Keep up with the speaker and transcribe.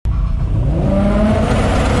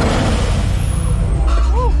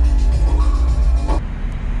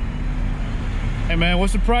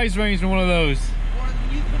What's the price range in one of those? More than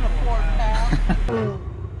you can afford, pal.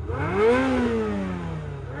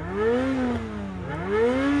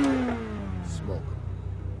 Smoke.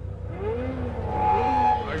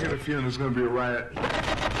 I get a feeling there's gonna be a riot.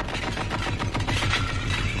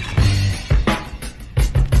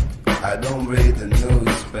 I don't read the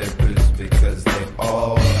newspapers because they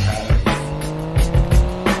all have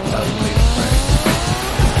ugly friends.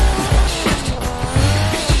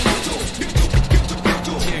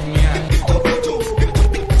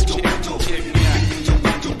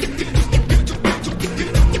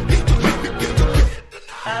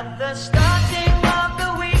 At the starting of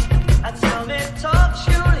the week, at Summit Talks,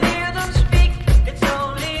 you'll hear them speak. It's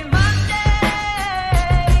only Monday.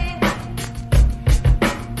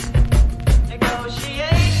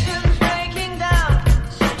 Negotiations breaking down.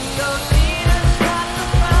 Single leaders got the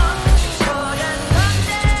crown. Short and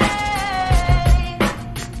Monday.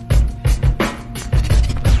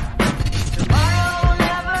 Tomorrow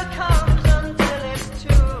never comes until it's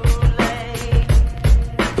too late.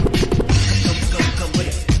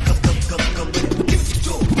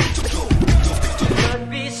 Could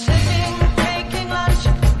be sitting, taking lunch.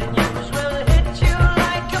 The news will hit you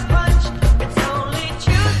like a punch. It's only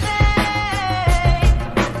Tuesday.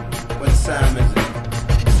 What time is it?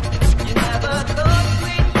 You never thought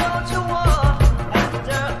we'd go to war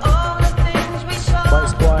after all the things we saw. What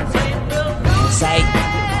squad? It will lose Sight.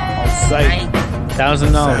 On site.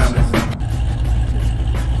 $1,000. Time is it?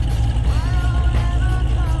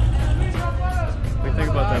 What do you think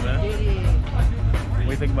about that, man? What do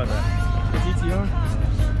you think about that? The GTR?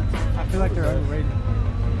 I feel like they're overrated.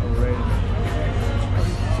 Overrated.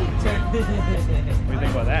 What do you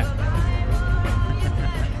think about that?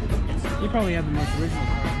 He probably had the most original.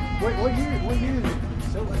 What year is it?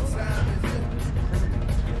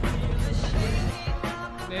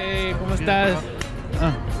 Hey, ¿cómo estás?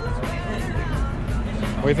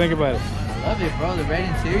 What do you think about it? Love it, bro. The red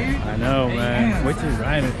interior. I know, man. Wait till you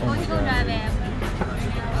ride it for me.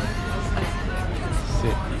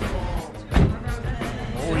 Sick.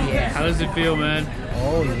 Oh yeah. How does it feel, man?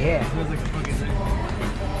 Oh yeah.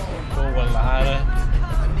 Con Guadalajara.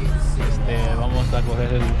 Vamos a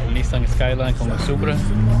coger el Nissan Skyline con el Supra.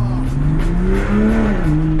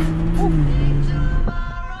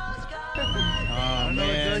 Oh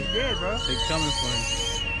man, Dead, bro. they coming for him.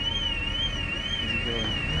 What's he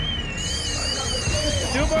doing?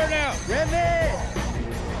 Two burn out. Rev it.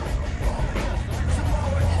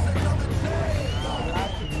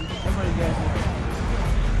 Somebody got it.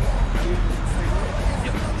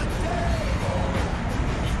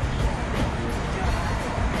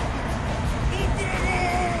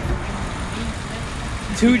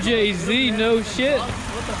 Two Jay-Z, no shit. What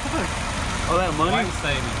the fuck? All that money? Weight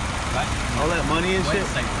saving. All that money and shit?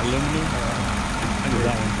 Aluminum. I do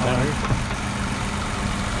that one. Down here.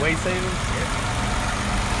 Weight savings? Yeah.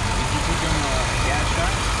 Did you put them gas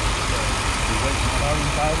shot? The weight carbon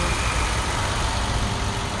fiber.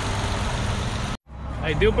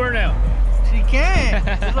 Hey, do burnout. She can.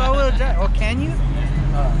 It's all-wheel drive. Oh, can you?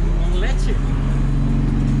 Won't let you.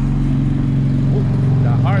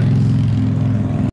 The Harleys.